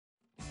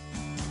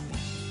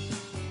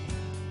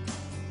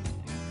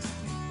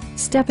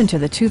Step into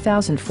the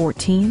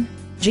 2014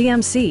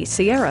 GMC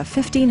Sierra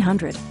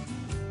 1500.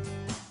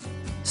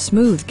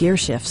 Smooth gear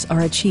shifts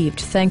are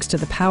achieved thanks to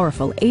the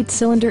powerful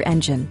 8-cylinder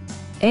engine.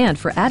 And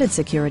for added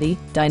security,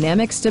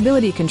 dynamic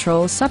stability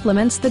control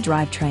supplements the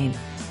drivetrain.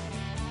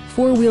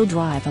 Four-wheel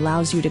drive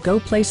allows you to go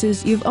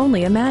places you've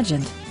only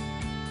imagined.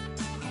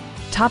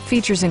 Top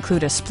features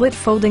include a split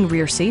folding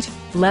rear seat,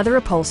 leather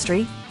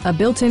upholstery, a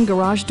built-in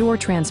garage door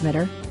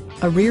transmitter,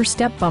 a rear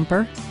step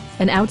bumper,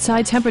 an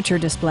outside temperature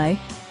display,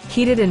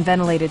 heated and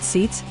ventilated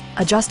seats,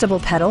 adjustable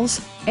pedals,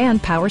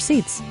 and power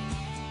seats.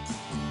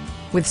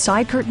 With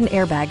side curtain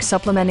airbags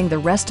supplementing the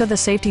rest of the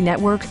safety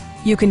network,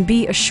 you can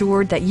be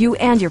assured that you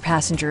and your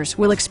passengers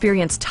will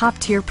experience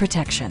top-tier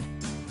protection.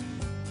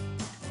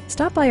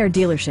 Stop by our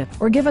dealership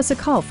or give us a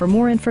call for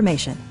more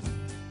information.